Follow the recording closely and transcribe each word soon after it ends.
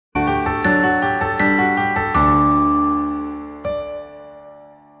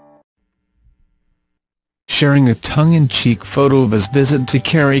sharing a tongue-in-cheek photo of his visit to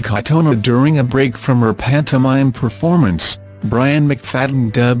Kerry Katona during a break from her pantomime performance. Brian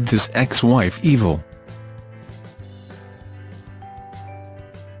McFadden dubbed his ex-wife evil.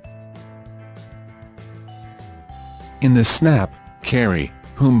 In the snap, Kerry,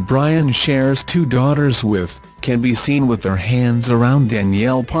 whom Brian shares 2 daughters with, can be seen with her hands around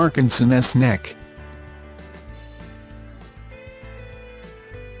Danielle Parkinson's neck.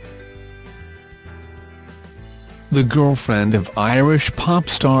 The girlfriend of Irish pop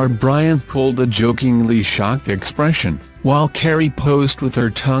star Brian pulled a jokingly shocked expression, while Kerry posed with her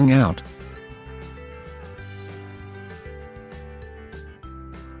tongue out.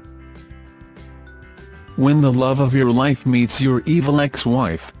 "When the love of your life meets your evil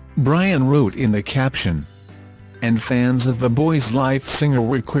ex-wife," Brian wrote in the caption. And fans of the Boyzlife singer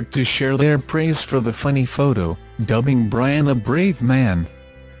were quick to share their praise for the funny photo, dubbing Brian a brave man.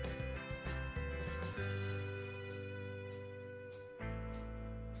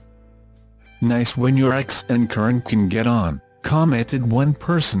 "Nice when your ex and current can get on," commented one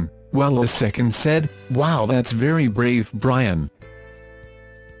person, while a second said, "Wow, that's very brave, Brian."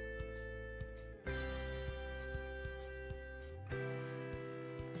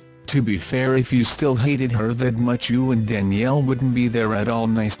 "To be fair, if you still hated her that much, you and Danielle wouldn't be there at all.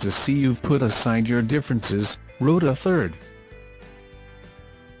 Nice to see you've put aside your differences," wrote a third.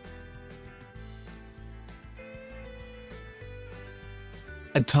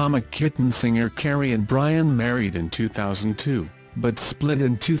 Atomic Kitten singer Kerry and Brian married in 2002, but split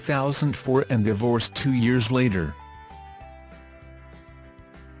in 2004 and divorced 2 years later.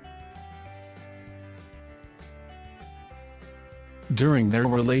 During their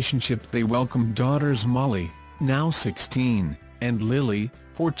relationship they welcomed daughters Molly, now 16, and Lily,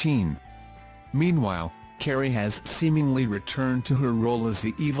 14. Meanwhile, Kerry has seemingly returned to her role as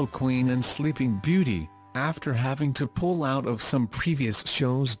the evil queen and Sleeping Beauty, after having to pull out of some previous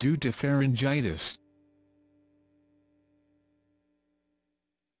shows due to pharyngitis.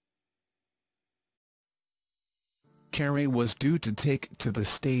 Kerry was due to take to the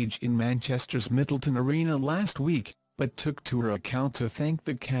stage in Manchester's Middleton Arena last week, but took to her account to thank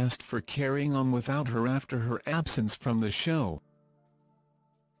the cast for carrying on without her after her absence from the show.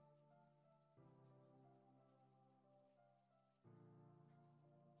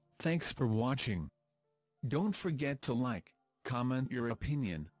 Thanks for watching. Don't forget to like, comment your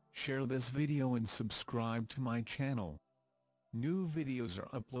opinion, share this video and subscribe to my channel. New videos are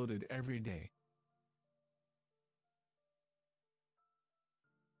uploaded every day.